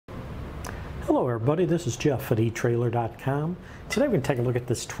Hello everybody, this is Jeff at etrailer.com. Today we're going to take a look at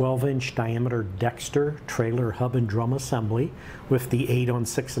this 12-inch diameter Dexter trailer hub and drum assembly with the 8 on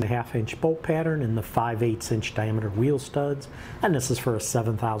 6.5 inch bolt pattern and the 5/8 inch diameter wheel studs, and this is for a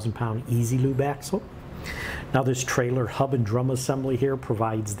 7,000 pound E-Z Lube axle. Now this trailer hub and drum assembly here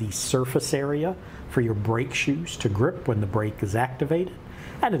provides the surface area for your brake shoes to grip when the brake is activated,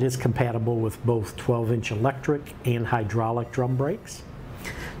 and it is compatible with both 12-inch electric and hydraulic drum brakes.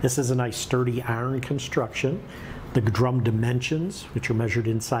 This is a nice sturdy iron construction. The drum dimensions, which are measured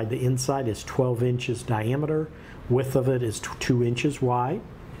inside the inside, is 12 inches diameter. Width of it is 2 inches wide.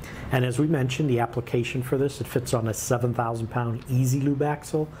 And as we mentioned, the application for this, it fits on a 7,000 pound E-Z Lube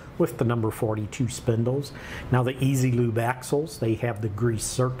axle with the number 42 spindles. Now the E-Z Lube axles, they have the grease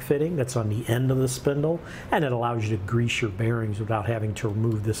zerk fitting that's on the end of the spindle, and it allows you to grease your bearings without having to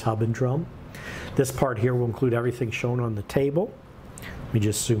remove this hub and drum. This part here will include everything shown on the table. Let me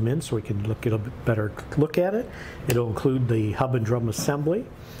just zoom in so we can get a bit better look at it. It'll include the hub and drum assembly.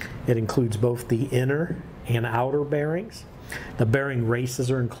 It includes both the inner and outer bearings. The bearing races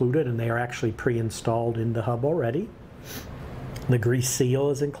are included, and they are actually pre-installed in the hub already. The grease seal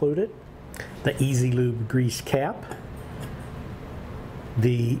is included. The E-Z Lube grease cap.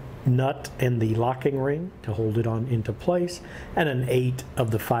 The nut and the locking ring to hold it on into place, and an 8 of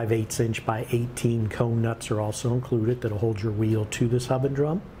the 5/8 inch by 18 cone nuts are also included that'll hold your wheel to this hub and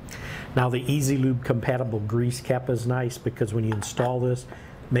drum. Now the E-Z Lube compatible grease cap is nice because when you install this,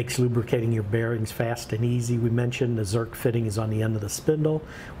 it makes lubricating your bearings fast and easy. We mentioned the zerk fitting is on the end of the spindle.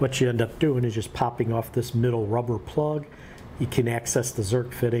 What you end up doing is just popping off this middle rubber plug. You can access the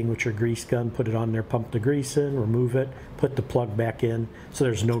zerk fitting with your grease gun, put it on there, pump the grease in, remove it, put the plug back in, so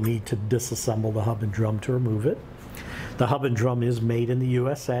there's no need to disassemble the hub and drum to remove it. The hub and drum is made in the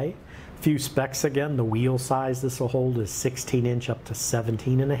USA. Few specs again, the wheel size this will hold is 16 inch up to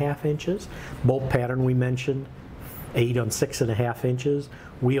 17.5 inches. Bolt pattern we mentioned, 8 on 6.5 inches.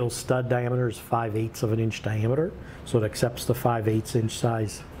 Wheel stud diameter is 5/8 of an inch diameter, so it accepts the 5/8 inch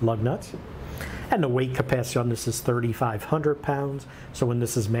size lug nuts. And the weight capacity on this is 3,500 pounds. So when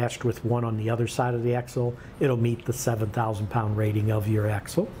this is matched with one on the other side of the axle, it'll meet the 7,000 pound rating of your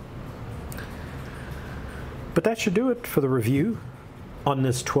axle. But that should do it for the review on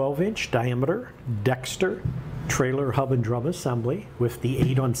this 12-inch diameter Dexter trailer hub and drum assembly with the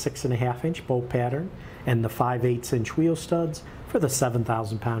 8 on 6.5 inch bolt pattern and the 5/8 inch wheel studs for the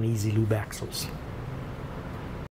 7,000 pound E-Z Lube axles.